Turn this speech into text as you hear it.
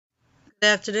Good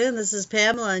afternoon. This is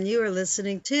Pamela, and you are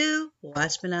listening to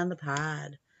Watchman on the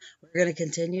Pod. We're going to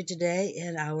continue today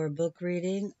in our book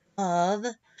reading of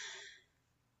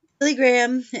Billy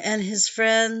Graham and His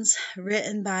Friends,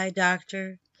 written by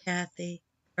Dr. Kathy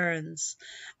Burns.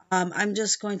 I'm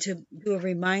just going to do a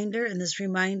reminder, and this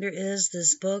reminder is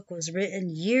this book was written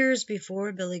years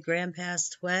before Billy Graham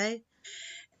passed away,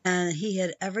 and he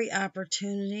had every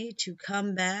opportunity to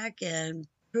come back and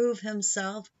prove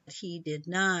himself, but he did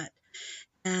not.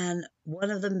 And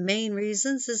one of the main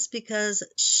reasons is because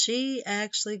she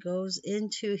actually goes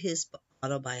into his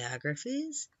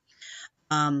autobiographies,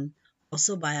 um,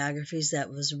 also biographies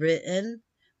that was written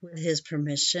with his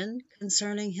permission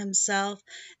concerning himself,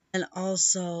 and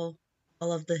also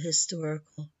all of the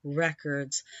historical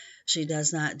records. She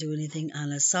does not do anything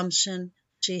on assumption.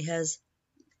 She has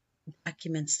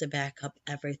documents to back up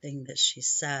everything that she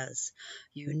says.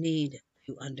 You need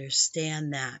to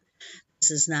understand that. This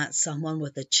is not someone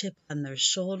with a chip on their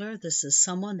shoulder. This is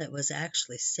someone that was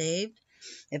actually saved.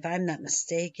 If I'm not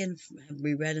mistaken,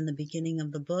 we read in the beginning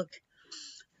of the book,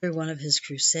 through one of his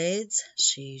crusades,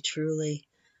 she truly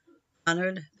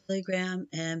honored Billy Graham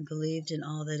and believed in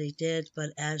all that he did.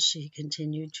 But as she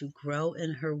continued to grow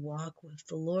in her walk with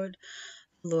the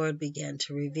Lord began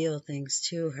to reveal things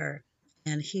to her.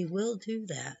 And he will do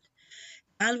that.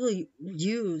 God will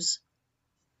use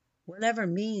whatever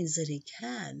means that he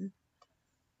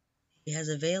has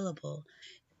available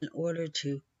in order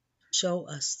to show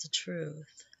us the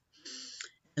truth,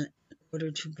 in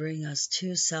order to bring us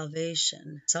to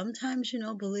salvation. Sometimes,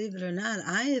 believe it or not,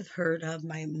 I have heard of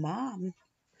my mom.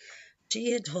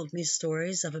 She had told me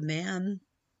stories of a man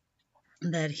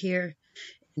that here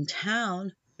in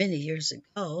town many years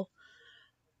ago,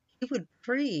 he would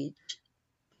preach,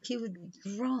 he would be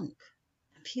drunk.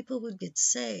 People would get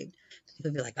saved.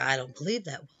 People would be like, I don't believe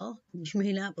that. Well, you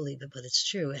may not believe it, but it's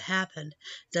true. It happened.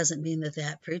 Doesn't mean that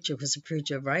that preacher was a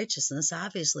preacher of righteousness.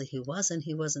 Obviously, he wasn't.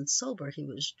 He wasn't sober. He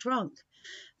was drunk.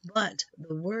 But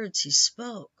the words he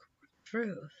spoke were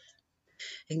truth.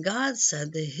 And God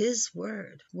said that his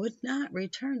word would not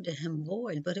return to him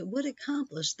void, but it would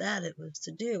accomplish that it was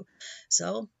to do.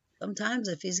 So sometimes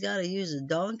if he's got to use a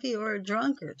donkey or a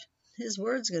drunkard, his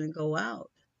word's going to go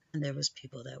out. And there was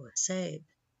people that were saved.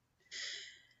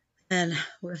 And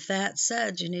with that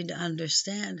said, you need to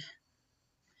understand,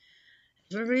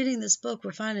 as we're reading this book,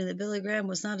 we're finding that Billy Graham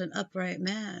was not an upright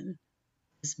man,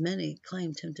 as many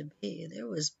claimed him to be. There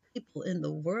was people in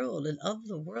the world and of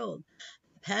the world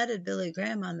that patted Billy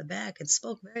Graham on the back and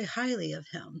spoke very highly of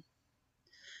him.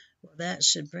 Well, that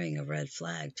should bring a red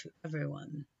flag to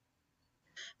everyone,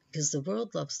 because the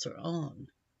world loves their own.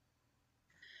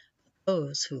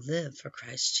 Those who live for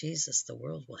Christ Jesus, the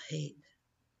world will hate.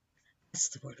 That's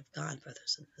the word of God,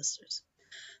 brothers and sisters.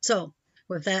 So,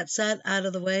 with that said out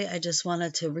of the way, I just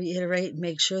wanted to reiterate and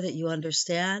make sure that you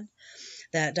understand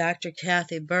that Dr.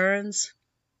 Kathy Burns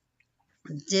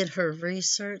did her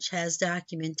research, has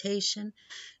documentation,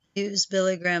 used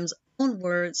Billy Graham's own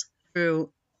words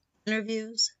through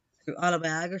interviews, through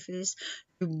autobiographies,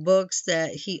 through books that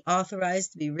he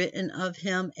authorized to be written of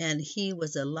him, and he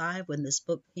was alive when this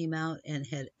book came out and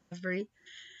had every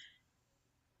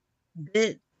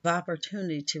bit of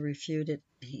opportunity to refute it,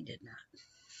 and he did not.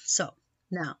 So,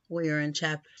 now we are in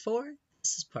chapter 4.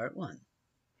 This is part 1.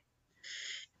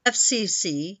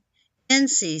 FCC,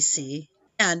 NCC,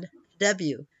 and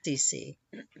WCC.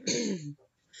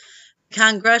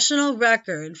 Congressional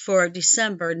record for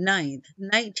December 9,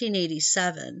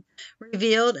 1987,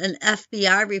 revealed an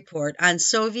FBI report on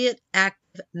Soviet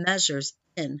active measures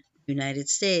in the United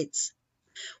States.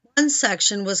 One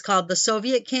section was called the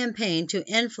Soviet Campaign to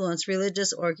Influence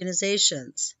Religious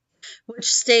Organizations,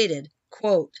 which stated,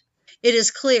 quote, "It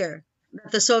is clear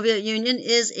that the Soviet Union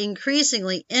is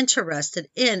increasingly interested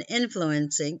in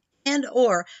influencing and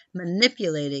or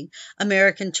manipulating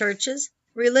American churches,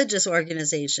 religious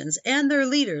organizations, and their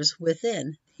leaders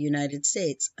within the United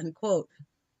States," unquote.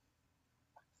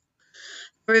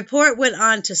 The report went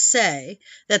on to say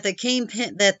that the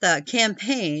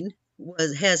campaign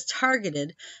has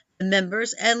targeted the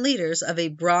members and leaders of a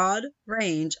broad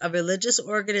range of religious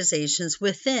organizations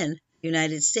within the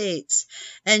United States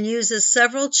and uses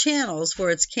several channels for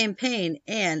its campaign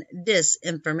and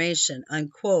disinformation,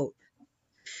 unquote.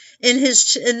 In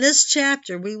this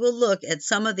chapter, we will look at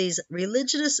some of these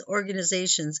religious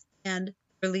organizations and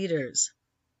their leaders.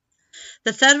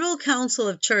 The Federal Council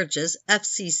of Churches,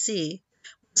 FCC,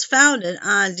 was founded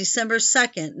on December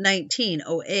 2,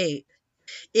 1908.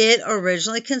 It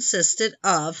originally consisted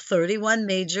of 31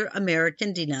 major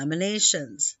American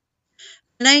denominations.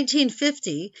 In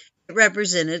 1950, It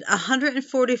represented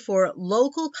 144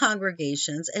 local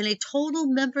congregations and a total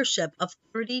membership of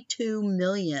 32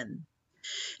 million.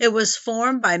 It was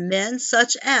formed by men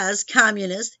such as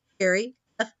communist Harry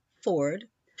F. Ford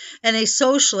and a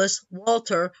socialist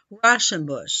Walter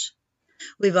Rauschenbusch.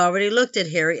 We've already looked at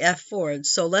Harry F. Ford,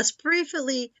 so let's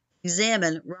briefly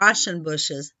examine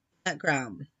Rauschenbusch's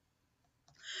background.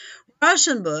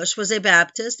 Rauschenbusch was a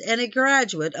Baptist and a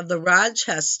graduate of the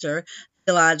Rochester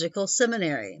Theological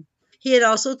Seminary. He had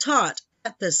also taught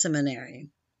at this seminary.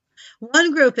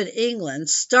 One group in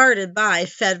England, started by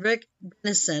Frederick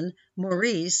Benison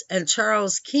Maurice and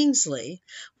Charles Kingsley,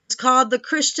 was called the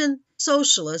Christian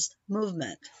Socialist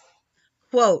Movement.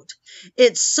 Quote,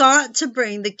 it sought to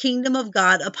bring the kingdom of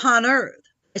God upon earth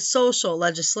by social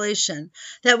legislation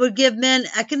that would give men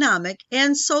economic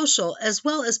and social as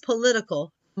well as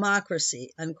political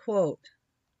democracy, unquote.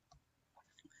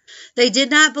 They did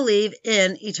not believe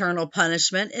in eternal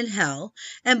punishment in hell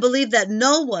and believed that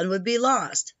no one would be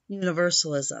lost,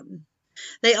 universalism.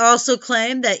 They also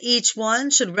claimed that each one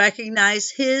should recognize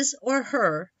his or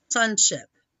her sonship.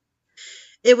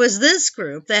 It was this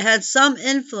group that had some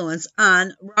influence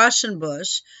on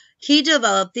Rauschenbusch. He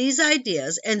developed these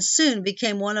ideas and soon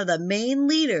became one of the main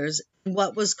leaders in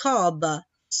what was called the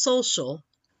social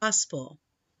gospel.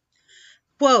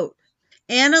 Quote,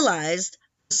 analyzed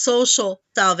social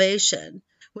salvation,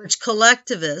 which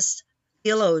collectivist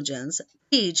theologians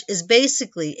teach is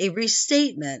basically a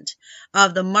restatement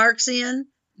of the Marxian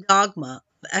dogma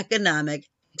of economic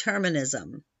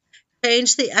determinism.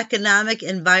 Change the economic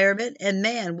environment and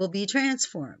man will be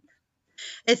transformed.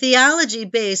 A theology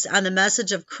based on the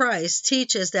message of Christ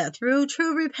teaches that through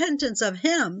true repentance of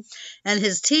him and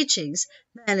his teachings,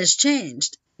 man is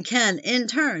changed and can in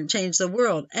turn change the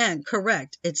world and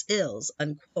correct its ills,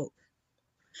 unquote.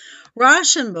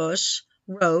 Rauschenbusch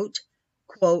wrote,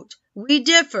 quote, we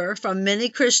differ from many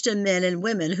Christian men and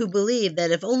women who believe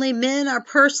that if only men are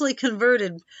personally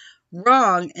converted,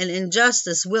 wrong and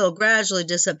injustice will gradually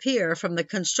disappear from the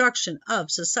construction of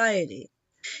society.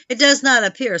 It does not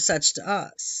appear such to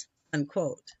us,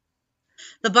 unquote.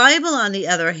 The Bible, on the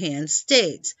other hand,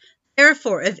 states,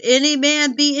 therefore, if any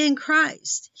man be in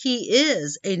Christ, he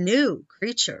is a new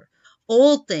creature.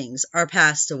 Old things are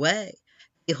passed away.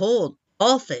 Behold,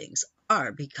 all things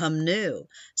are become new.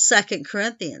 2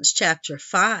 Corinthians chapter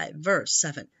 5, verse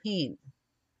 17.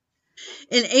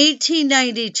 In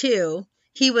 1892,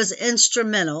 he was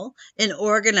instrumental in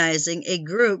organizing a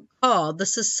group called the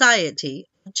Society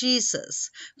of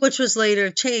Jesus, which was later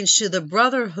changed to the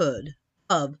Brotherhood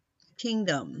of the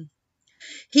Kingdom.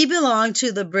 He belonged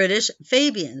to the British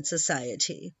Fabian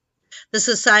Society. The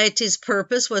Society's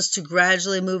purpose was to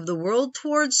gradually move the world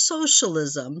towards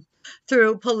socialism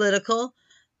through political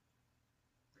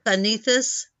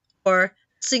synthesis or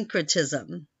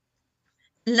syncretism.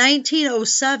 In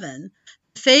 1907,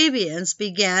 the Fabians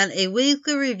began a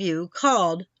weekly review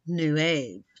called New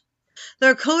Age.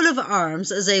 Their coat of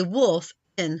arms is a wolf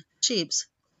in sheep's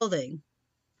clothing.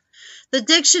 The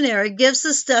dictionary gives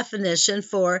this definition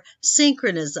for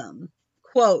synchronism,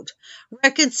 quote,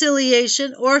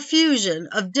 reconciliation or fusion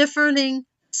of differing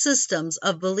systems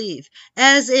of belief,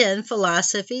 as in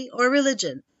philosophy or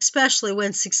religion, especially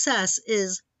when success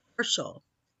is partial,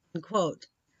 unquote.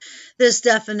 This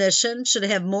definition should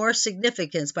have more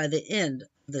significance by the end of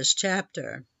this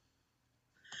chapter.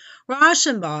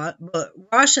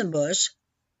 Rauschenbusch,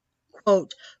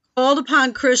 quote, called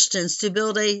upon Christians to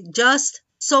build a just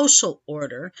social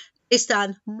order based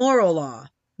on moral law,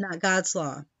 not God's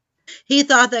law. He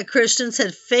thought that Christians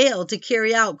had failed to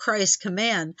carry out Christ's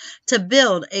command to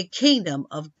build a kingdom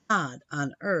of God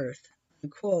on earth,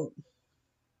 unquote.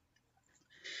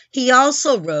 He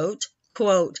also wrote,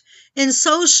 quote, in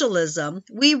socialism,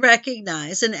 we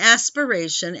recognize an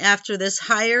aspiration after this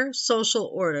higher social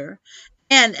order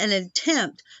and an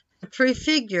attempt to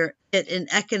prefigure it in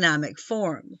economic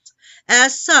forms.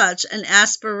 As such, an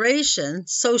aspiration,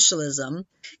 socialism,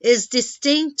 is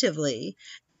distinctively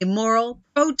a moral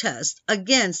protest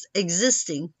against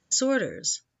existing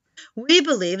disorders. We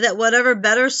believe that whatever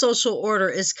better social order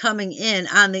is coming in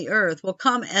on the earth will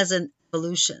come as an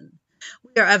evolution.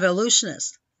 We are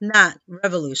evolutionists, not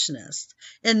revolutionists.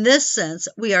 In this sense,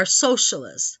 we are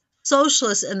socialists,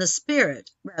 socialists in the spirit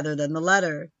rather than the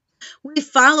letter. We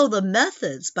follow the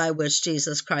methods by which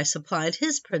Jesus Christ applied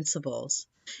his principles.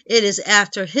 It is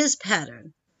after his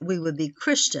pattern we would be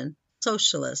Christian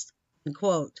socialists,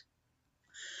 unquote.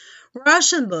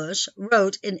 Rauschenbusch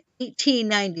wrote in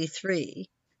 1893,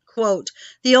 quote,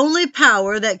 the only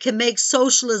power that can make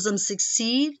socialism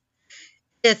succeed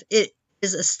if it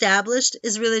is established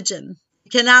is religion.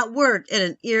 It cannot work in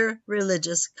an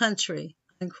irreligious country,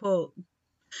 unquote.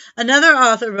 Another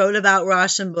author wrote about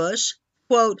Rauschenbusch,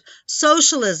 quote,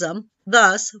 socialism,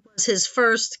 thus, was his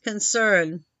first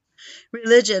concern.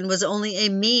 Religion was only a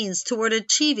means toward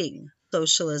achieving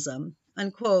socialism,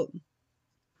 unquote.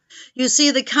 You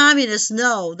see, the communists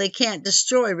know they can't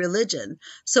destroy religion,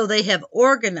 so they have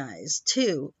organized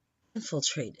to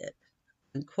infiltrate it,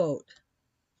 unquote.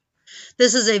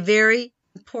 This is a very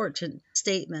important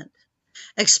statement,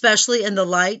 especially in the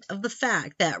light of the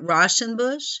fact that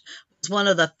Rauschenbusch was one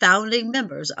of the founding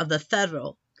members of the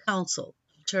Federal Council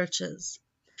of Churches.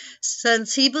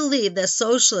 Since he believed that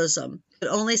socialism could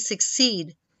only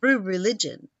succeed through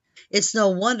religion, it's no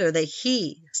wonder that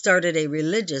he started a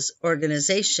religious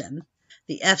organization,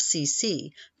 the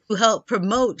FCC, to help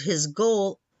promote his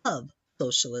goal of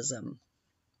socialism.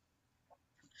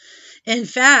 In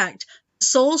fact, the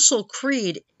social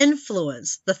creed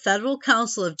influenced the Federal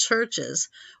Council of Churches,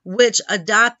 which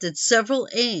adopted several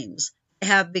aims that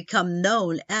have become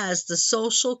known as the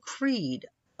social creed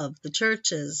of the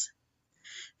churches.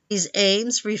 These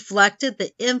aims reflected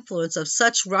the influence of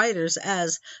such writers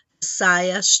as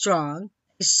Josiah Strong,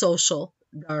 a social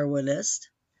Darwinist,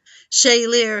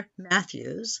 Shalier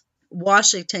Matthews,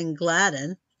 Washington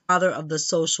Gladden, father of the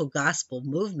social gospel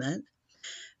movement,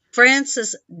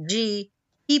 Francis G.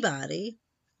 Peabody,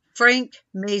 Frank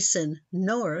Mason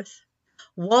North,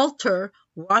 Walter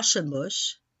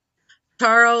Rauschenbusch,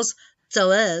 Charles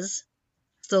Stelezl,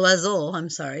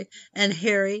 and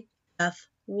Harry F.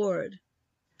 Ward.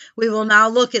 We will now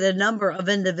look at a number of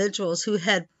individuals who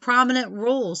had prominent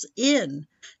roles in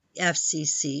the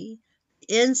FCC, the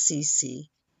NCC,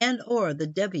 and or the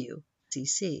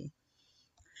WCC.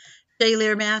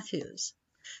 Shalier Matthews.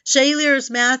 Shalier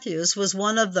Matthews was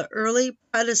one of the early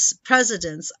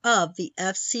presidents of the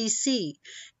FCC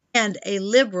and a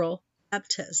liberal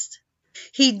Baptist.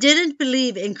 He didn't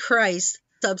believe in Christ's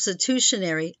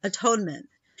substitutionary atonement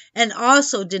and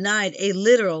also denied a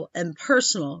literal and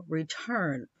personal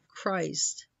return of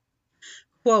Christ.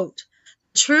 Quote,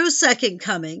 the true second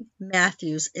coming,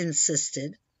 Matthews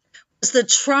insisted, was the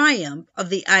triumph of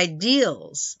the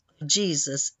ideals of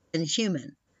Jesus in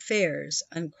human affairs,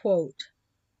 unquote.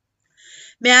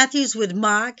 Matthews would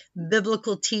mock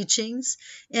biblical teachings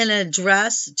in an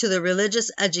address to the Religious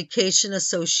Education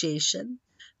Association,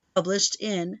 published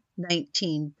in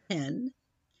 1910.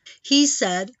 He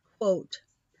said, quote,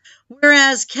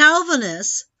 whereas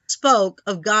Calvinists spoke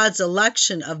of God's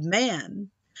election of man,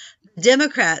 the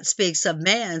Democrat speaks of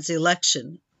man's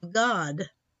election of God.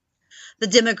 The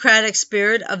democratic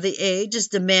spirit of the age is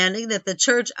demanding that the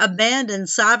church abandon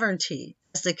sovereignty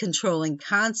as the controlling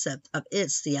concept of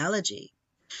its theology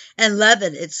and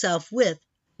leaven itself with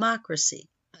democracy,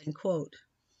 unquote.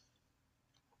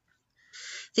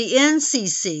 The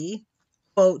NCC,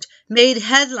 quote, made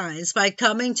headlines by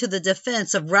coming to the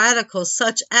defense of radicals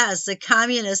such as the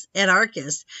communist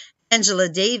anarchist Angela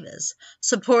Davis,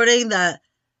 supporting the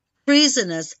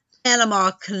treasonous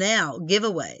Panama Canal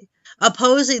giveaway,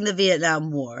 opposing the Vietnam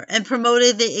War, and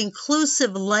promoting the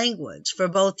inclusive language for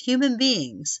both human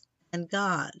beings and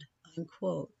God,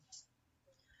 unquote.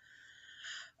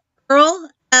 Earl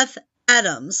F.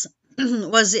 Adams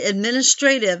was the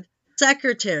administrative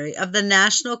secretary of the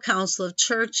National Council of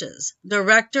Churches,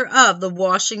 director of the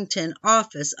Washington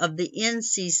office of the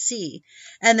NCC,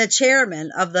 and the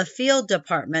chairman of the field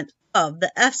department of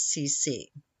the FCC.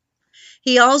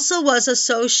 He also was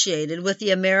associated with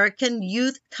the American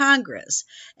Youth Congress,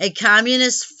 a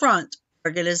communist front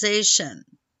organization.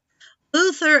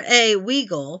 Luther A.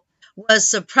 Weigel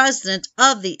was the president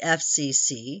of the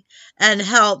FCC and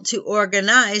helped to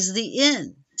organize the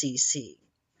NCC.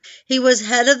 He was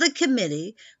head of the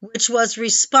committee which was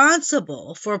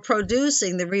responsible for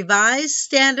producing the Revised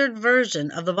Standard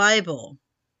Version of the Bible.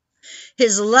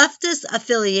 His leftist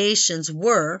affiliations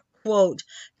were, quote,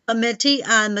 Committee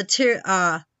on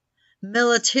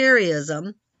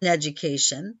Militarism in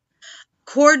Education,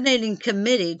 Coordinating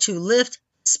Committee to Lift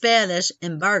Spanish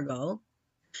Embargo,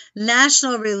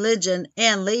 National Religion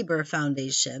and Labor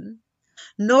Foundation,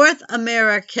 North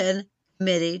American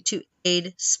Committee to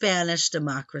Aid Spanish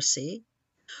Democracy,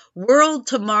 World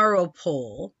Tomorrow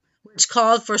Poll, which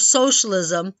called for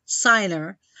socialism,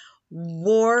 signer,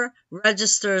 War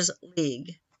Registers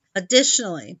League.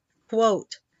 Additionally,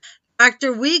 quote,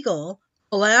 Dr. Weigel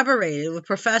collaborated with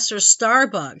Professor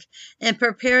Starbuck in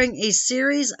preparing a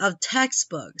series of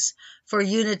textbooks for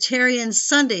Unitarian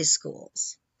Sunday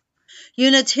schools.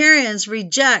 Unitarians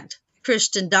reject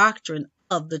Christian doctrine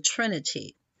of the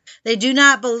Trinity. They do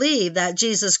not believe that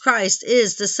Jesus Christ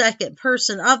is the second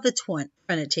person of the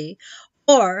Trinity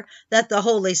or that the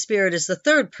Holy Spirit is the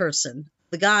third person of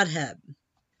the Godhead.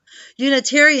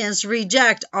 Unitarians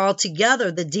reject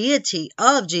altogether the deity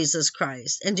of Jesus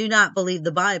Christ and do not believe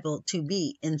the Bible to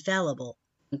be infallible.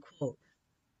 Unquote.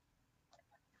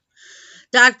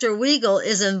 Dr. Weigel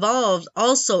is involved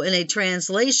also in a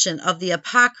translation of the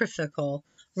apocryphal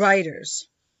writers.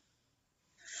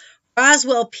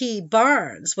 Roswell P.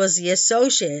 Barnes was the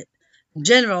Associate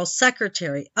General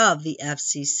Secretary of the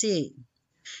FCC.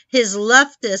 His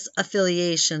leftist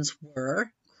affiliations were,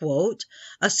 quote,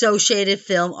 Associated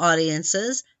Film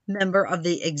Audiences, member of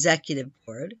the Executive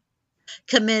Board,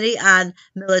 Committee on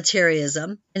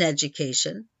Militarism and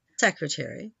Education,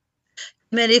 Secretary,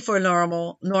 Committee for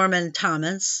Norman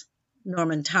Thomas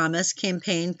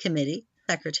Campaign Committee,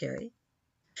 Secretary,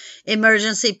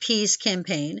 Emergency Peace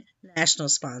Campaign, National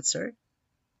Sponsor,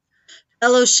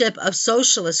 Fellowship of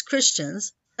Socialist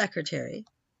Christians, Secretary,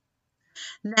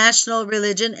 National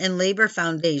Religion and Labor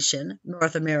Foundation,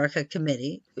 North America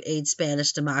Committee to Aid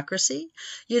Spanish Democracy,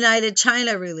 United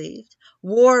China Relief,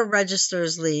 War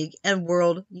Registers League, and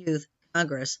World Youth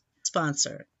Congress,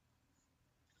 sponsor.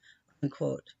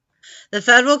 Unquote. The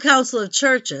Federal Council of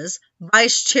Churches,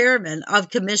 Vice Chairman of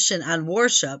Commission on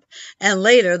Worship, and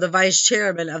later the Vice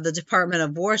Chairman of the Department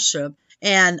of Worship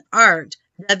and Art,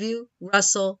 W.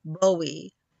 Russell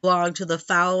Bowie, belonged to the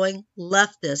following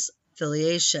leftist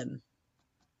affiliation.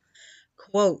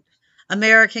 Quote,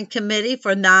 American Committee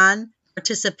for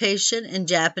Non-Participation in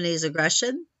Japanese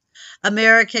Aggression,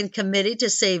 American Committee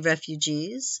to Save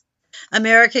Refugees,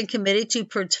 American Committee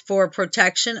for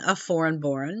Protection of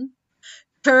Foreign-Born,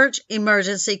 Church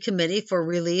Emergency Committee for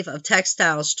Relief of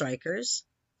Textile Strikers,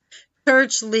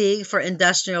 Church League for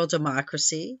Industrial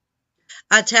Democracy,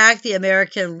 Attack the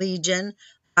American Legion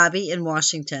Lobby in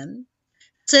Washington,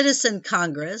 Citizen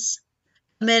Congress,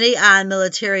 Committee on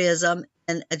Militarism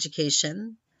and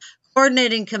Education,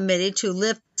 Coordinating Committee to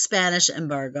Lift Spanish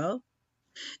Embargo,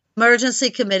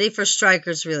 Emergency Committee for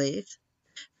Strikers Relief,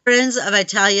 Friends of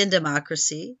Italian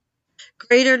Democracy,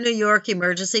 Greater New York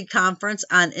Emergency Conference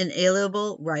on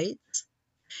Inalienable Rights,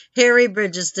 Harry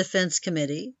Bridges Defense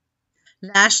Committee,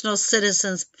 National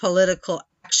Citizens Political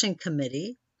Action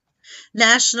Committee,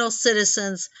 National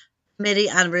Citizens Committee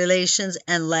on Relations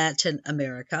and Latin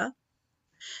America,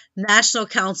 National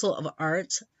Council of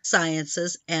Arts,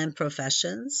 Sciences, and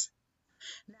Professions,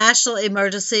 National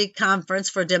Emergency Conference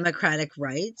for Democratic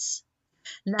Rights,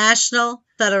 National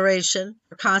Federation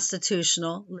for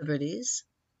Constitutional Liberties,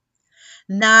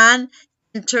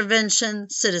 Non-Intervention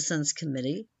Citizens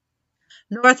Committee,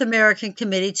 North American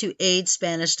Committee to Aid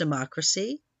Spanish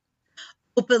Democracy,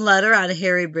 Open Letter on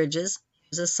Harry Bridges, he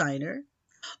was a signer,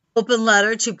 Open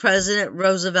Letter to President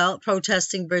Roosevelt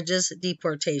protesting Bridges'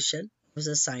 deportation, he was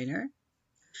a signer,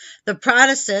 the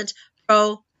Protestant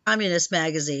Pro-Communist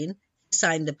Magazine, he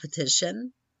signed the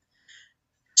petition,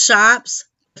 Shops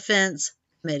Defense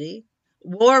Committee,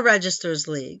 War Registers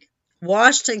League,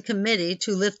 Washington Committee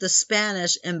to Lift the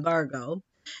Spanish Embargo,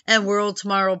 and World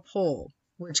Tomorrow Poll,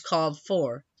 which called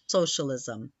for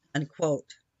socialism.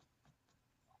 Unquote.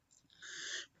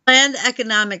 Planned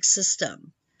Economic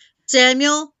System.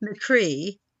 Samuel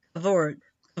McCree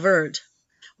Covert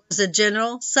was the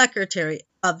General Secretary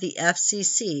of the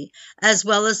FCC as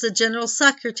well as the General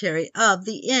Secretary of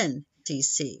the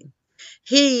NCC.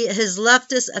 His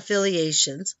leftist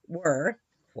affiliations were,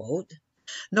 quote,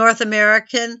 North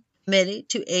American Committee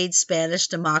to Aid Spanish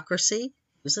Democracy, he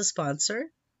was a sponsor,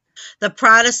 the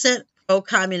Protestant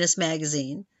Pro-Communist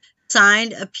Magazine,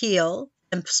 signed appeal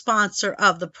and sponsor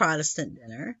of the Protestant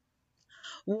Dinner,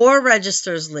 War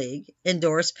Registers League,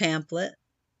 endorsed pamphlet,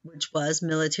 which was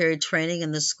military training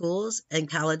in the schools and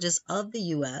colleges of the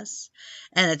U.S.,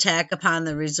 and attack upon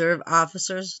the Reserve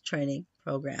Officers Training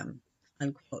Program,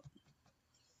 unquote.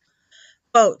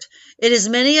 Quote, it is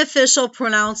many official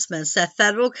pronouncements that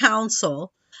Federal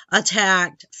Council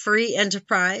attacked free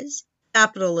enterprise,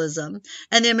 capitalism,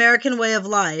 and the American way of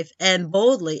life and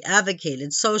boldly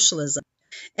advocated socialism.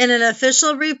 In an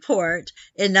official report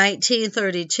in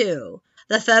 1932,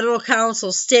 the Federal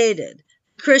Council stated,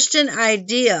 the Christian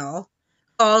ideal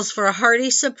calls for a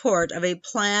hearty support of a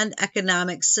planned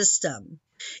economic system.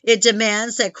 It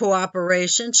demands that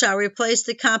cooperation shall replace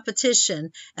the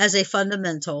competition as a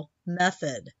fundamental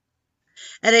method.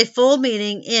 At a full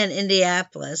meeting in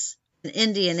Indianapolis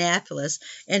in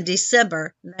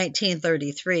December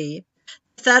 1933,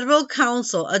 the Federal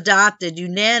Council adopted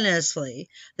unanimously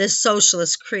this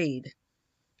socialist creed.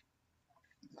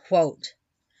 Quote,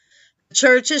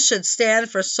 churches should stand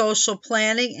for social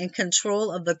planning and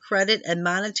control of the credit and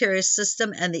monetary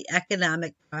system and the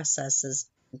economic processes.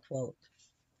 Unquote.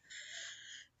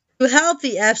 To help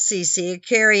the FCC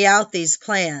carry out these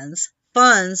plans,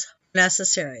 funds were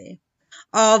necessary.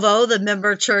 Although the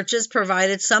member churches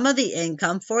provided some of the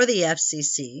income for the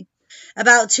FCC,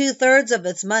 about 2/3 of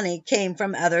its money came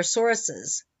from other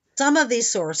sources. Some of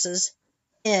these sources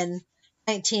in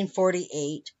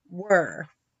 1948 were,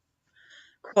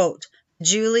 quote,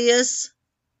 Julius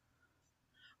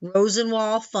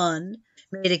Rosenwald Fund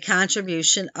made a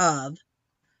contribution of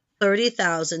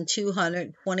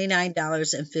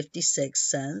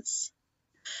 $30,229.56.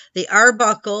 The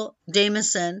Arbuckle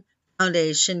Jameson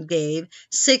Foundation gave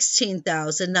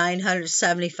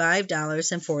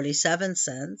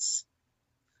 $16,975.47.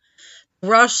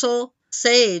 Russell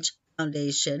Sage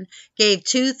Foundation gave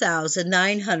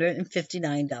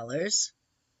 $2,959.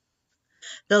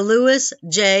 The Lewis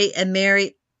J. and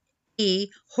Mary E.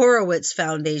 Horowitz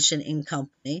Foundation and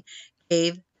Company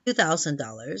gave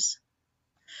 $2,000.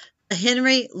 The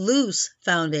Henry Luce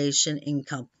Foundation and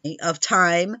Company of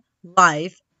Time,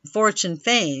 Life, Fortune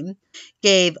fame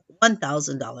gave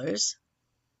 $1,000.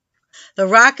 The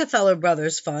Rockefeller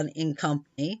Brothers Fund and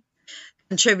Company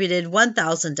contributed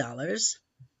 $1,000.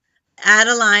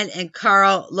 Adeline and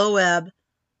Carl Loeb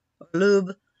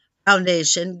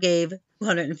Foundation gave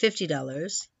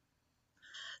 $250.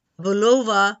 The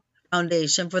Bulova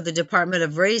Foundation for the Department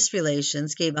of Race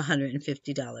Relations gave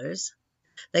 $150.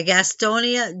 The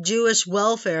Gastonia Jewish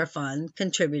Welfare Fund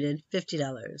contributed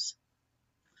 $50.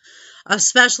 Of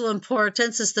special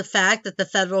importance is the fact that the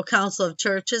Federal Council of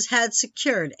Churches had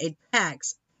secured a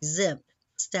tax-exempt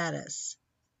status.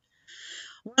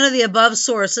 One of the above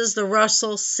sources, the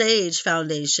Russell Sage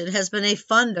Foundation, has been a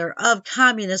funder of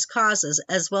communist causes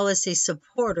as well as a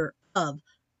supporter of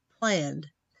Planned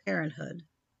Parenthood.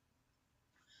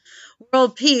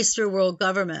 World peace through world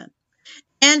government.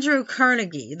 Andrew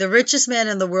Carnegie, the richest man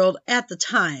in the world at the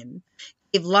time,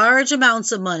 gave large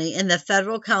amounts of money in the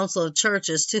Federal Council of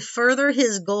Churches to further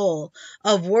his goal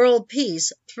of world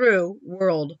peace through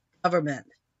world government.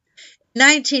 In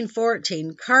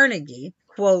 1914, Carnegie,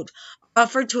 quote,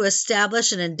 offered to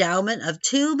establish an endowment of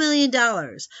 $2 million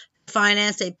to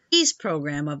finance a peace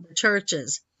program of the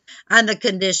churches, on the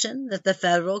condition that the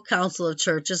Federal Council of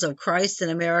Churches of Christ in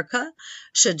America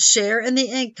should share in the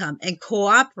income and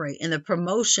cooperate in the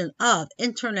promotion of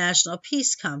International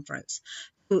Peace Conference.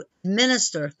 To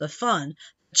administer the fund,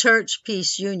 the Church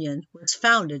Peace Union was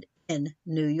founded in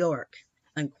New York,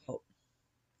 unquote.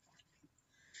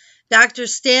 Dr.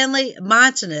 Stanley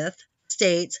Monteith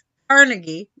states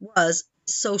Carnegie was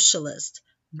a socialist,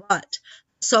 but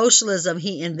the socialism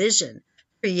he envisioned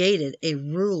created a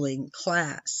ruling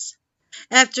class.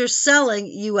 After selling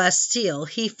U.S. Steel,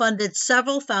 he funded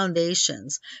several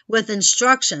foundations with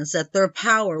instructions that their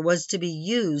power was to be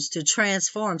used to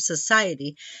transform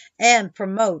society and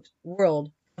promote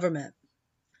world government.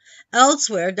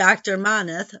 Elsewhere, Dr.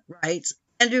 Monteith writes,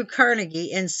 Andrew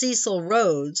Carnegie and Cecil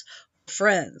Rhodes were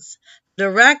friends.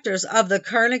 Directors of the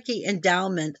Carnegie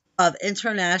Endowment of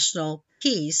International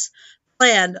Peace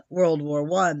planned World War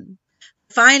I.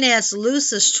 Finance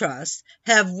Lucis Trust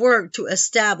have worked to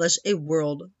establish a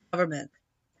world government.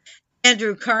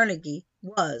 Andrew Carnegie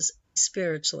was a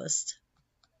spiritualist.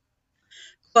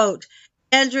 Quote,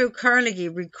 Andrew Carnegie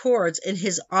records in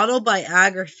his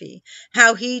autobiography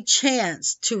how he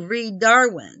chanced to read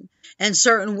Darwin and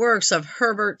certain works of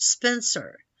Herbert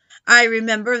Spencer. I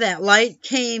remember that light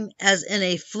came as in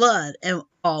a flood and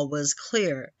all was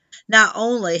clear. Not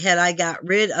only had I got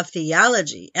rid of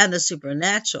theology and the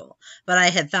supernatural, but I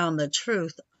had found the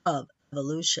truth of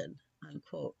evolution,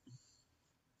 unquote.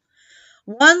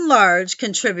 One large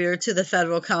contributor to the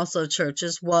Federal Council of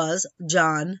Churches was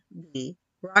John D.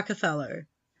 Rockefeller.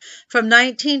 From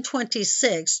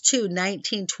 1926 to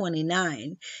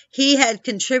 1929, he had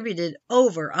contributed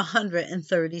over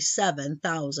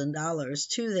 $137,000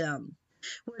 to them,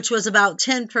 which was about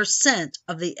 10%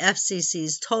 of the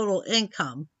FCC's total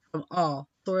income from all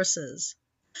sources.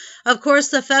 Of course,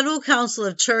 the Federal Council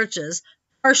of Churches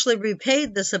partially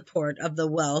repaid the support of the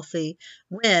wealthy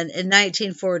when, in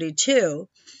 1942,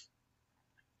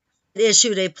 it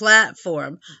issued a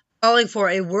platform calling for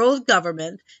a world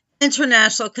government,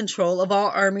 international control of all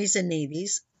armies and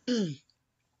navies, a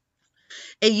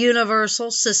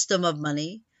universal system of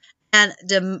money, and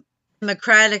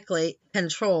democratically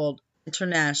controlled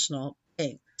international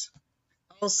banks.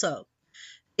 Also,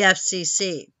 the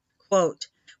FCC, quote,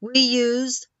 we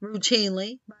used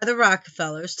routinely by the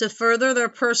Rockefellers to further their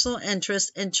personal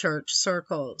interest in church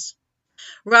circles.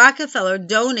 Rockefeller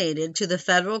donated to the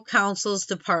Federal Council's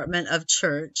Department of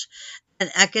Church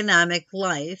and Economic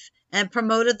Life and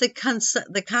promoted the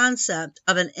concept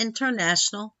of an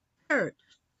international church.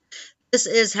 This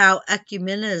is how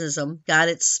ecumenism got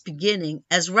its beginning,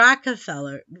 as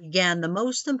Rockefeller began the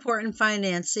most important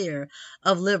financier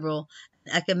of liberal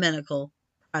and ecumenical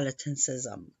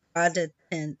Protestantism.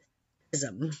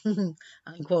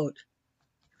 Unquote.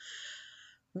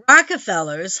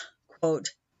 Rockefeller's,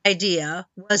 quote, idea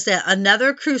was that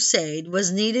another crusade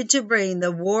was needed to bring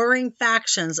the warring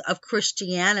factions of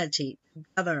Christianity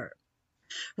together.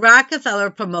 Rockefeller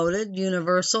promoted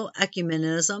universal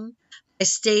ecumenism by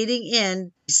stating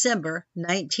in December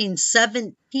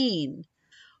 1917,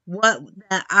 would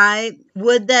that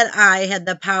I had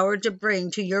the power to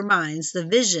bring to your minds the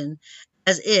vision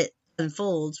as it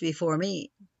unfolds before me.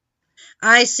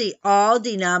 I see all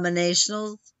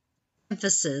denominational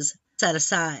emphasis set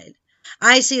aside.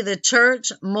 I see the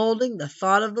church molding the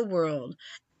thought of the world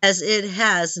as it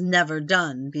has never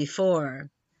done before,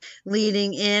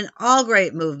 leading in all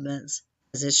great movements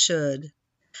as it should.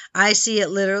 I see it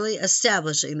literally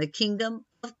establishing the kingdom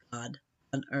of God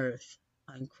on earth.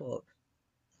 Unquote.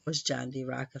 That was John D.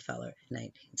 Rockefeller in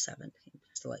 1917,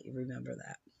 just to let you remember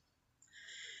that.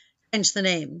 Change the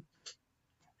name.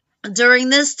 During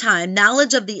this time,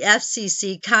 knowledge of the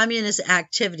FCC communist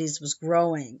activities was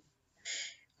growing.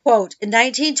 Quote, in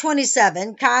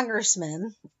 1927,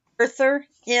 Congressman Arthur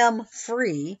M.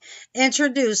 Free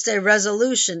introduced a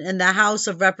resolution in the House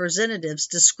of Representatives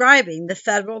describing the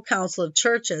Federal Council of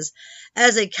Churches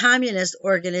as a communist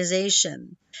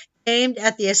organization aimed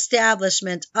at the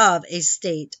establishment of a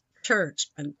state church.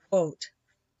 Unquote.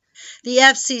 The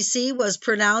FCC was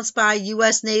pronounced by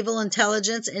U.S. Naval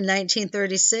Intelligence in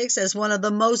 1936 as one of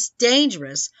the most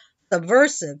dangerous,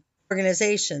 subversive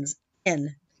organizations in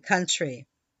the country.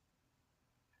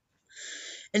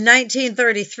 In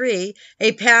 1933,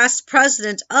 a past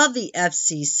president of the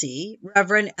FCC,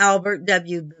 Reverend Albert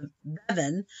W.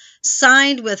 Bevan,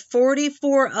 signed with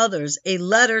 44 others a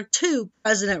letter to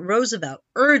President Roosevelt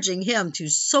urging him to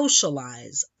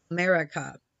socialize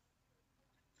America.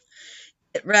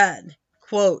 It read,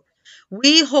 quote,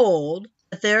 we hold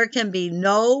that there can be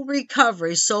no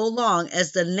recovery so long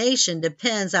as the nation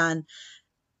depends on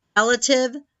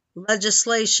palliative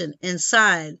legislation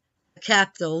inside a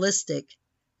capitalistic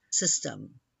system.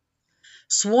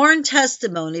 Sworn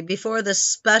testimony before the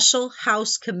Special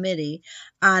House Committee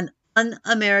on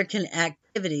Un-American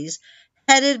Activities,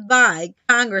 headed by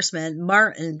Congressman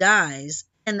Martin Dies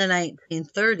in the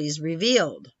 1930s,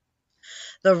 revealed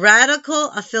the radical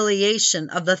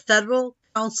affiliation of the Federal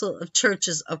Council of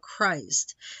Churches of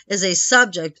Christ is a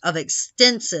subject of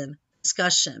extensive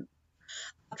discussion.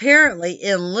 Apparently,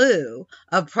 in lieu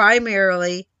of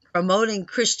primarily promoting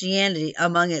Christianity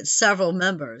among its several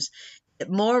members, it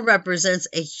more represents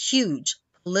a huge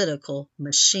political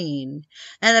machine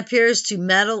and appears to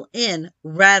meddle in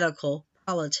radical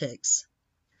politics.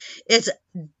 Its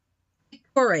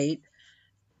decorate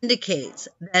indicates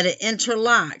that it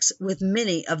interlocks with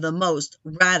many of the most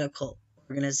radical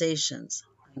organizations.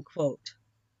 Unquote.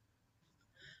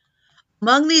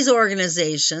 Among these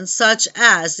organizations, such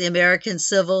as the American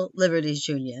Civil Liberties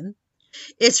Union,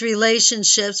 its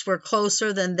relationships were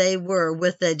closer than they were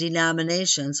with the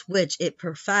denominations which it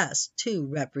professed to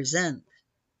represent.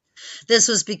 This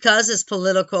was because its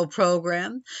political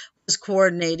program was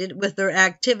coordinated with their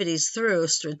activities through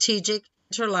strategic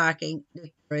interlocking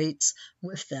debates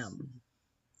with them.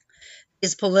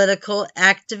 These political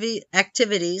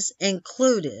activities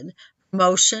included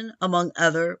promotion, among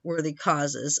other worthy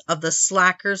causes, of the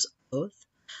Slackers' Oath,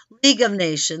 League of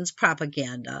Nations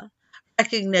propaganda,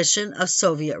 recognition of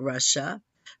Soviet Russia,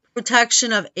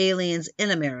 protection of aliens in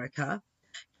America,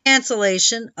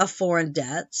 cancellation of foreign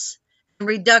debts, and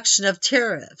reduction of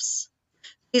tariffs.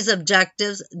 These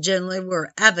objectives generally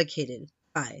were advocated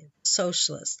by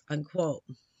socialists. Unquote.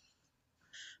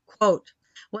 Quote,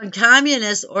 when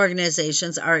communist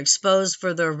organizations are exposed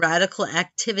for their radical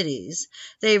activities,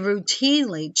 they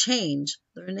routinely change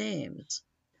their names.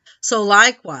 So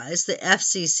likewise, the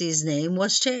FCC's name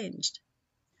was changed.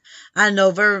 On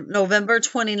November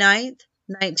 29,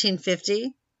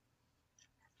 1950,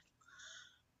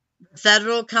 the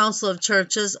Federal Council of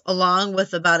Churches, along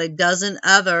with about a dozen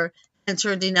other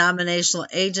interdenominational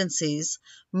agencies,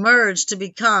 merged to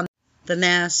become the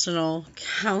National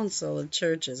Council of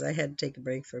Churches. I had to take a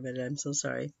break for a minute, I'm so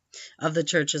sorry. Of the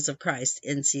Churches of Christ,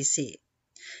 NCC.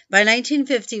 By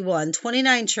 1951,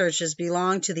 29 churches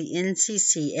belonged to the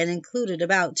NCC and included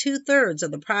about two-thirds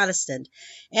of the Protestant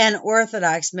and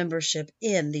Orthodox membership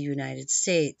in the United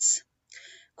States.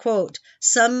 Quote,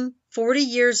 some 40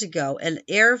 years ago, an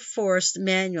Air Force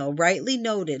manual rightly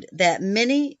noted that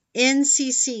many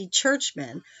NCC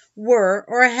churchmen were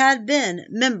or had been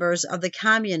members of the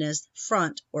Communist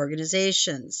Front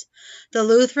organizations. The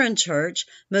Lutheran Church,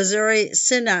 Missouri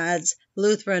Synod's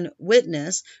Lutheran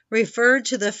Witness, referred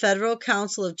to the Federal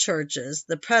Council of Churches,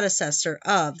 the predecessor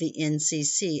of the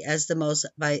NCC, as the most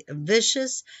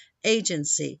vicious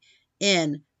agency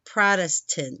in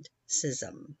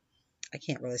Protestantism. I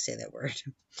can't really say that word.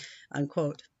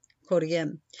 Unquote. Quote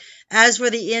again. As for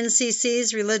the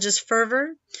NCC's religious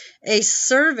fervor, a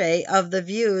survey of the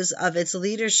views of its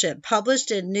leadership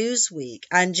published in Newsweek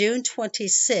on June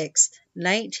 26,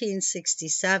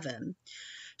 1967,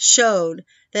 showed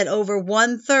that over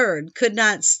one-third could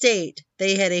not state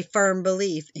they had a firm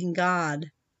belief in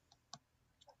God.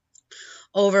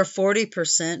 Over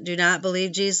 40% do not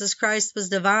believe Jesus Christ was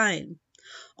divine.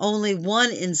 Only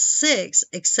 1 in 6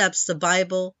 accepts the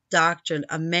Bible doctrine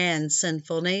of man's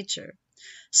sinful nature.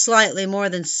 Slightly more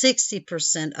than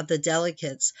 60% of the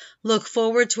delegates look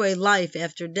forward to a life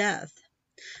after death.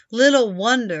 Little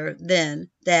wonder, then,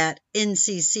 that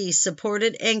NCC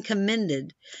supported and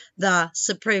commended the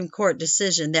Supreme Court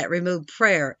decision that removed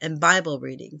prayer and Bible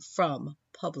reading from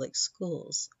public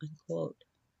schools. Unquote.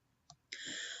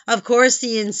 Of course,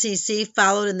 the NCC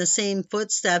followed in the same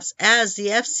footsteps as the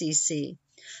FCC.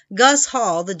 Gus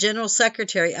Hall, the General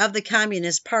Secretary of the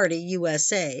Communist Party,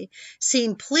 USA,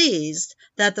 seemed pleased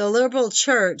that the liberal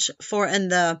church, for in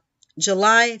the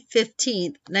July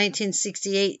 15,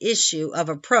 1968 issue of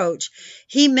Approach,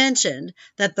 he mentioned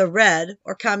that the red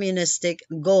or communistic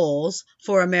goals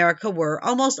for America were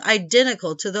almost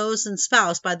identical to those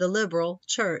espoused by the liberal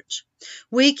church.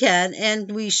 We can and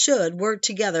we should work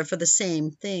together for the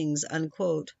same things,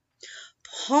 unquote.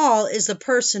 Hall is the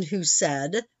person who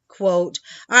said, quote,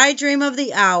 I dream of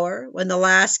the hour when the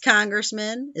last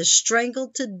congressman is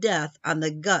strangled to death on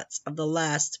the guts of the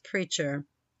last preacher.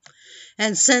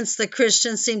 And since the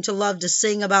Christians seem to love to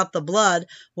sing about the blood,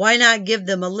 why not give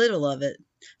them a little of it?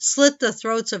 Slit the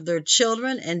throats of their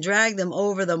children and drag them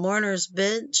over the mourner's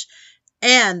bench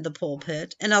and the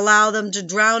pulpit and allow them to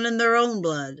drown in their own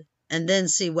blood, and then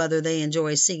see whether they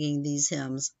enjoy singing these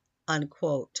hymns,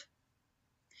 unquote.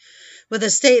 With a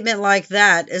statement like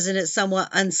that, isn't it somewhat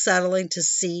unsettling to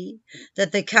see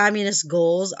that the communist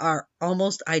goals are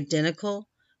almost identical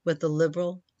with the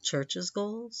liberal church's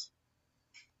goals?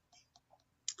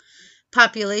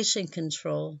 Population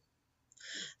control.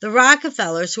 The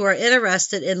Rockefellers, who are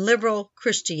interested in liberal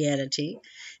Christianity,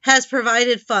 has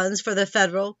provided funds for the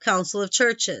Federal Council of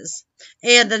Churches,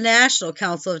 and the National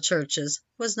Council of Churches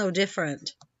was no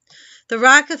different. The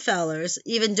Rockefellers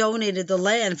even donated the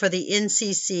land for the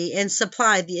NCC and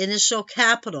supplied the initial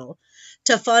capital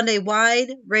to fund a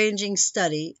wide-ranging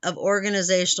study of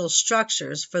organizational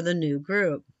structures for the new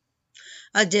group.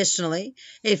 Additionally,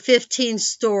 a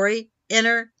 15-story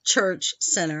inner church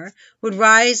center would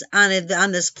rise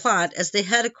on this plot as the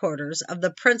headquarters of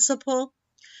the principal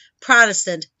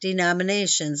Protestant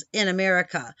denominations in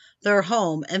America, their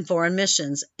home and foreign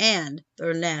missions, and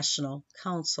their national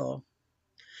council.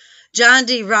 John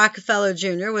D. Rockefeller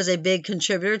Jr. was a big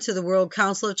contributor to the World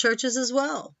Council of Churches as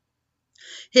well.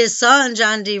 His son,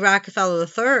 John D. Rockefeller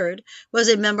III, was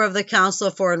a member of the Council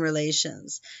of Foreign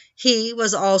Relations. He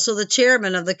was also the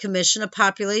chairman of the Commission of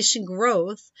Population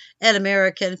Growth and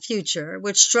American Future,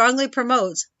 which strongly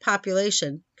promotes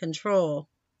population control.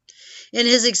 In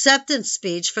his acceptance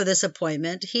speech for this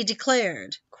appointment, he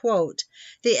declared, quote,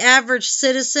 the average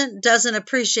citizen doesn't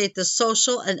appreciate the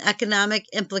social and economic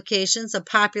implications of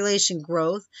population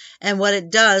growth and what it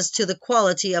does to the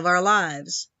quality of our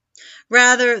lives.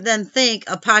 Rather than think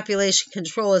of population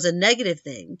control as a negative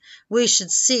thing, we should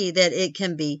see that it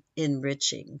can be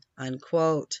enriching,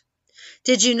 unquote.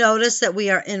 Did you notice that we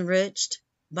are enriched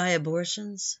by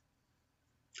abortions?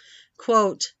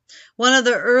 Quote, one of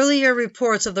the earlier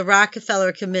reports of the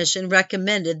Rockefeller Commission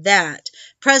recommended that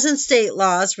present state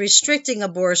laws restricting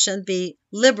abortion be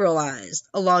liberalized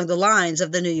along the lines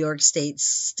of the New York State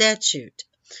statute.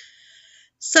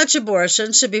 Such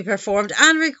abortion should be performed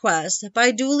on request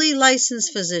by duly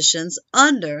licensed physicians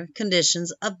under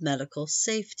conditions of medical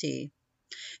safety.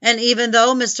 And even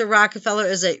though Mr. Rockefeller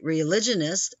is a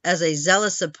religionist, as a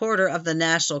zealous supporter of the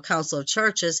National Council of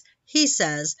Churches, he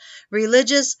says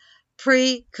religious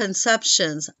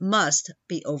preconceptions must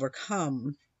be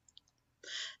overcome.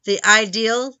 The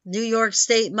ideal New York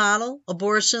State model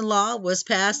abortion law was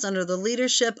passed under the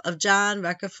leadership of John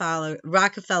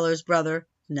Rockefeller's brother,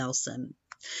 Nelson.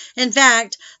 In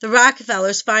fact, the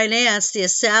Rockefellers financed the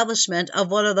establishment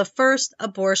of one of the first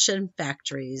abortion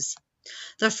factories.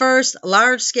 The first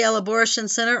large-scale abortion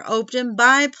center opened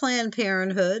by Planned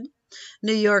Parenthood,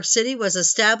 New York City, was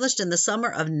established in the summer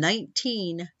of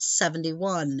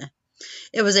 1971.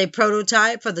 It was a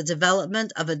prototype for the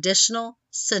development of additional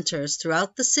centers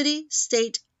throughout the city,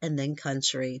 state, and then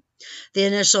country. The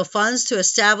initial funds to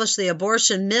establish the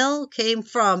abortion mill came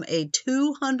from a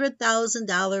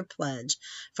 $200,000 pledge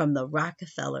from the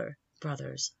Rockefeller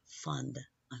Brothers Fund,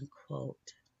 unquote.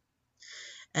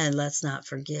 And let's not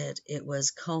forget, it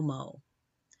was Como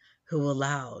who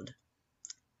allowed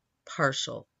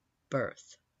partial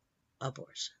birth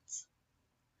abortions,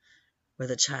 where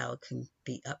the child can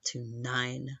be up to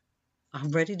 9,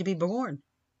 ready to be born,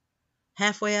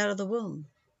 halfway out of the womb,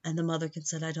 and the mother can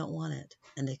say, I don't want it,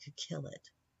 and they could kill it.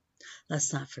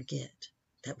 Let's not forget,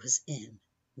 that was in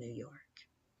New York.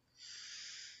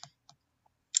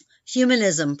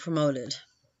 Humanism promoted.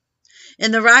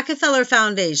 In the Rockefeller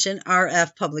Foundation,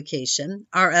 RF publication,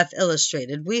 RF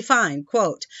Illustrated, we find,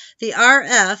 quote, the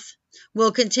RF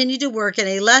will continue to work in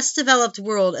a less developed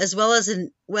world as well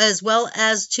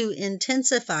as to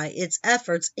intensify its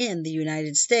efforts in the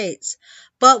United States,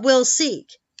 but will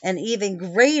seek an even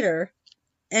greater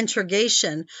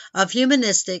integration of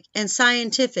humanistic and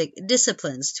scientific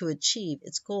disciplines to achieve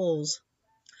its goals.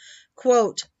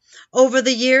 Quote, over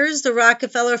the years, the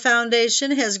Rockefeller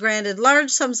Foundation has granted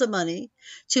large sums of money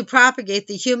to propagate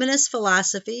the humanist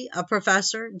philosophy of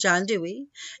Professor John Dewey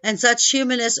and such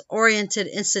humanist-oriented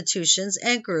institutions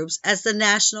and groups as the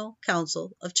National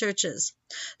Council of Churches,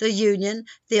 the Union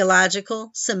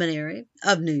Theological Seminary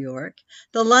of New York,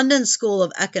 the London School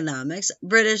of Economics,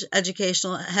 British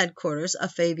educational headquarters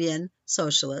of Fabian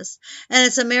Socialists, and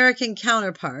its American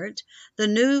counterpart, the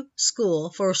New School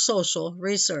for Social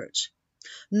Research.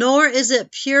 Nor is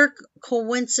it pure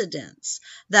coincidence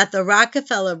that the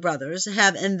Rockefeller brothers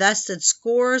have invested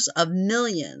scores of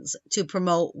millions to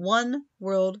promote one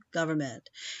world government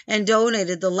and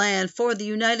donated the land for the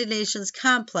United Nations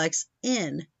complex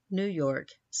in New York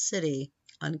City,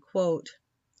 unquote.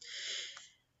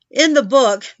 In the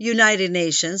book, United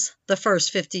Nations, The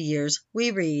First 50 Years,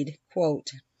 we read,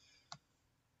 quote,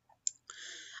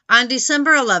 on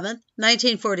December 11,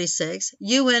 1946,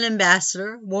 UN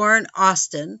Ambassador Warren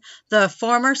Austin, the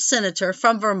former senator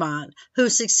from Vermont who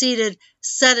succeeded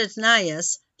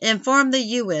Sedenius, informed the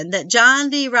UN that John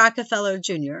D. Rockefeller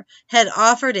Jr. had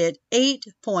offered it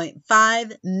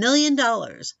 $8.5 million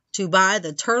to buy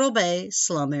the Turtle Bay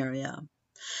slum area.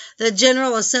 The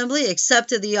General Assembly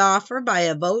accepted the offer by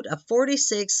a vote of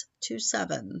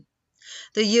 46-7.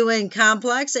 The UN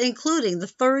complex, including the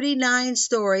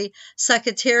 39-story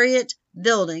Secretariat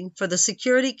building for the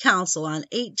Security Council on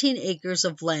 18 acres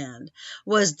of land,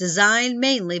 was designed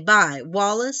mainly by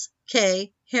Wallace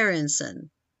K. Harrison,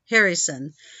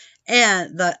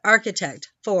 and the architect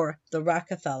for the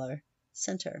Rockefeller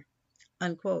Center,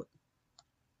 unquote.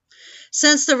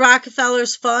 Since the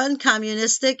Rockefellers fund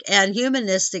communistic and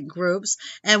humanistic groups,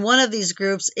 and one of these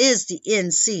groups is the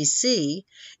NCC,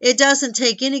 it doesn't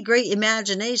take any great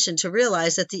imagination to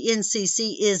realize that the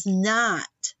NCC is not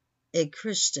a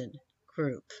Christian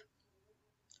group.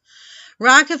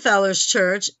 Rockefeller's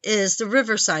church is the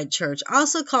Riverside Church,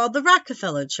 also called the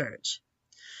Rockefeller Church.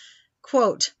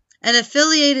 Quote, an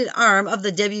affiliated arm of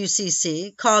the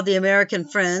WCC, called the American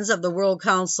Friends of the World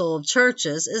Council of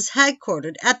Churches, is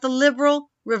headquartered at the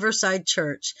liberal Riverside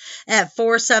Church at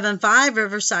 475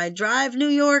 Riverside Drive, New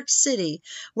York City,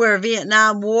 where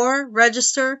Vietnam War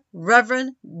Register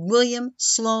Reverend William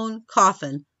Sloan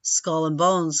Coffin, Skull and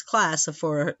Bones class of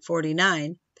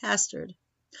 49, pastored.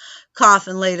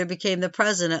 Coffin later became the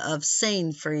president of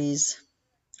Saint-Fries.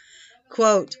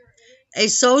 Quote, a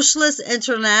socialist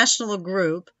international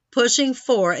group pushing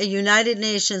for a United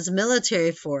Nations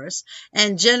military force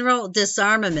and general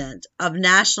disarmament of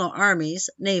national armies,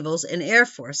 navals, and air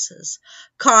forces.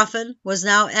 Coffin has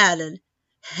now added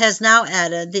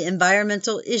the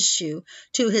environmental issue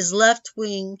to his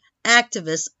left-wing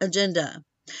activist agenda.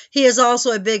 He is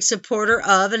also a big supporter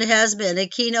of and has been a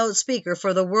keynote speaker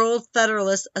for the World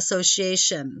Federalist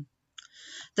Association,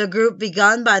 the group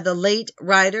begun by the late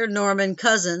writer Norman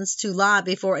Cousins to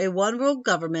lobby for a one-world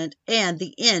government and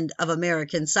the end of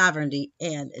American sovereignty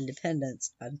and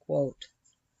independence, unquote.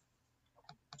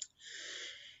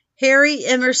 Harry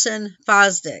Emerson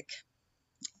Fosdick.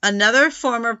 Another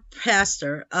former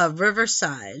pastor of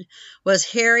Riverside was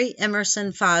Harry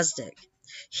Emerson Fosdick.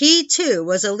 He, too,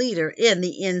 was a leader in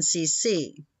the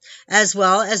NCC, as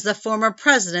well as the former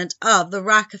president of the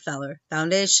Rockefeller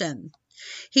Foundation.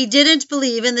 He didn't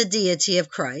believe in the deity of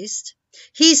Christ.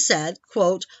 He said,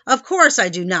 quote, of course I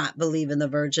do not believe in the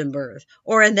virgin birth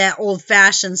or in that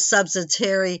old-fashioned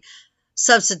subsidiary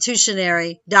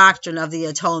substitutionary doctrine of the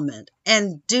atonement,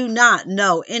 and do not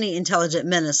know any intelligent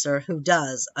minister who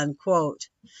does, unquote.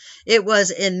 It was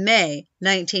in May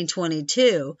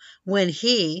 1922 when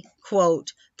he,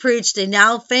 quote, preached a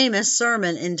now famous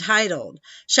sermon entitled,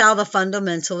 Shall the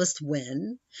Fundamentalist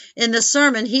Win? In the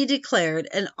sermon, he declared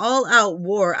an all-out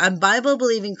war on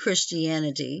Bible-believing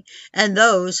Christianity and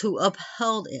those who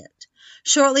upheld it.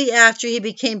 Shortly after, he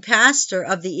became pastor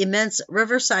of the immense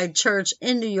Riverside Church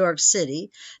in New York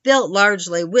City, built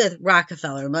largely with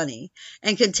Rockefeller money,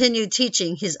 and continued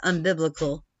teaching his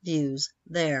unbiblical views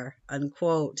there,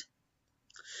 unquote.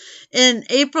 In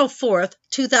April 4th,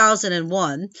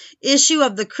 2001, issue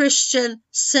of the Christian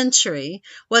Century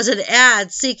was an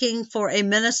ad seeking for a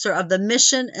minister of the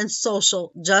mission and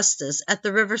social justice at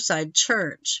the Riverside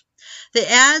Church. The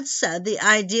ad said the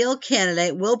ideal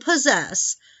candidate will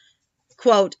possess,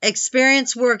 quote,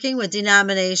 experience working with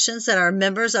denominations that are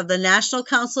members of the National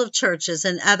Council of Churches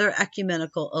and other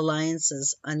ecumenical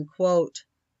alliances, unquote.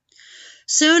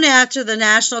 Soon after the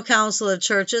National Council of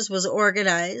Churches was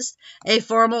organized, a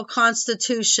formal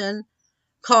constitution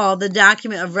called the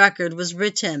Document of Record was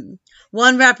written.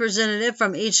 One representative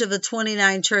from each of the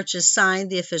 29 churches signed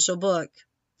the official book.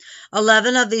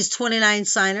 11 of these 29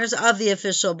 signers of the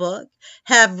official book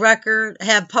have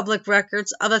public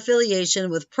records of affiliation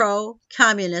with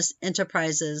pro-communist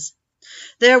enterprises.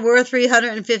 There were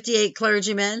 358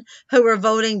 clergymen who were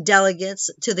voting delegates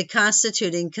to the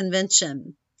constituting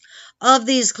convention. Of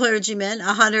these clergymen,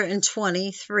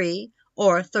 123,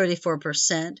 or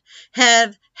 34%,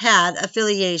 have had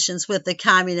affiliations with the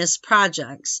communist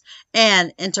projects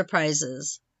and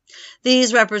enterprises.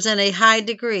 These represent a high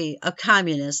degree of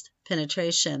communist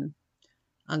penetration,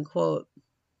 unquote.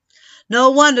 No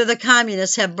wonder the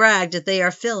communists have bragged that they are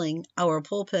filling our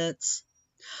pulpits.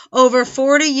 Over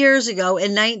 40 years ago,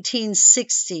 in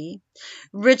 1960,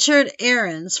 Richard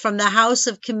Aarons from the House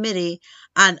of Committee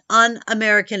on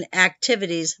Un-American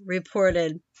Activities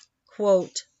reported,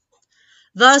 quote,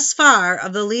 thus far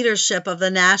of the leadership of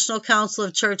the National Council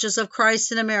of Churches of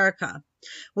Christ in America,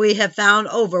 we have found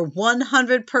over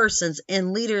 100 persons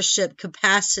in leadership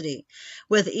capacity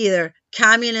with either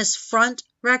Communist Front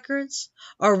records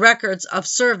or records of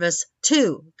service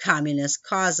to communist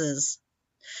causes.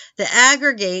 The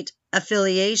aggregate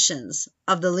affiliations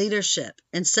of the leadership,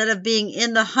 instead of being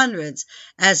in the hundreds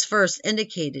as first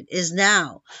indicated, is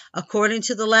now, according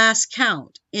to the last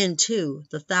count, into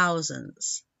the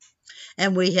thousands.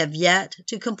 And we have yet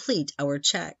to complete our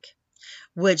check,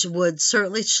 which would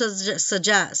certainly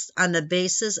suggest, on the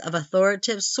basis of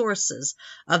authoritative sources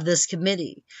of this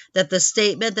committee, that the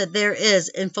statement that there is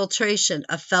infiltration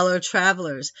of fellow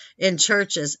travelers in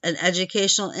churches and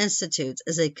educational institutes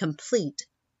is a complete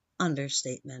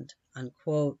understatement,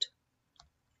 unquote.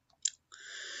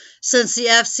 Since the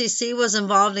FCC was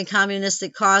involved in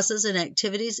communistic causes and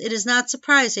activities, it is not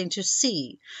surprising to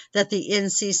see that the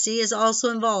NCC is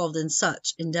also involved in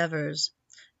such endeavors.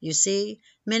 You see,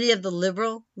 many of the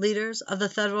liberal leaders of the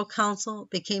Federal Council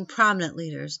became prominent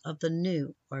leaders of the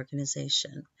new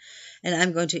organization. And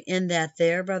I'm going to end that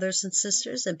there, brothers and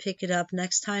sisters, and pick it up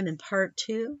next time in part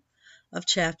 2 of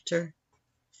chapter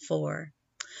 4.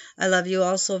 I love you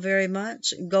all so very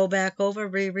much. Go back over,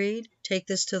 reread, take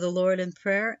this to the Lord in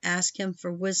prayer, ask Him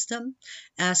for wisdom,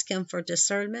 ask Him for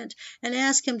discernment, and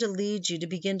ask Him to lead you to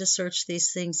begin to search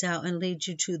these things out and lead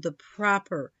you to the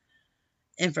proper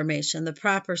information, the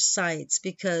proper sites,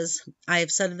 because I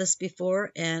have said this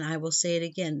before and I will say it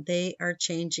again. They are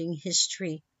changing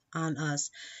history on us.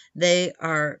 They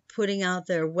are putting out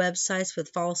their websites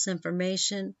with false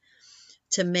information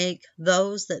to make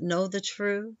those that know the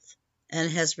truth and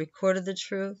has recorded the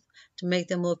truth, to make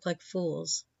them look like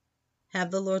fools. Have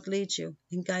the Lord lead you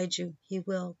and guide you. He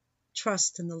will.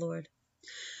 Trust in the Lord.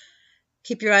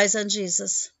 Keep your eyes on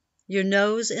Jesus, your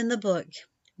nose in the book,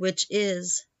 which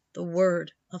is the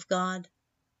Word of God,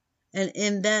 and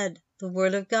embed the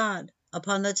Word of God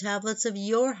upon the tablets of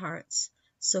your hearts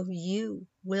so you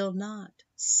will not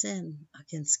sin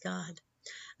against God.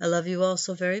 I love you all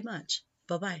so very much.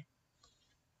 Bye-bye.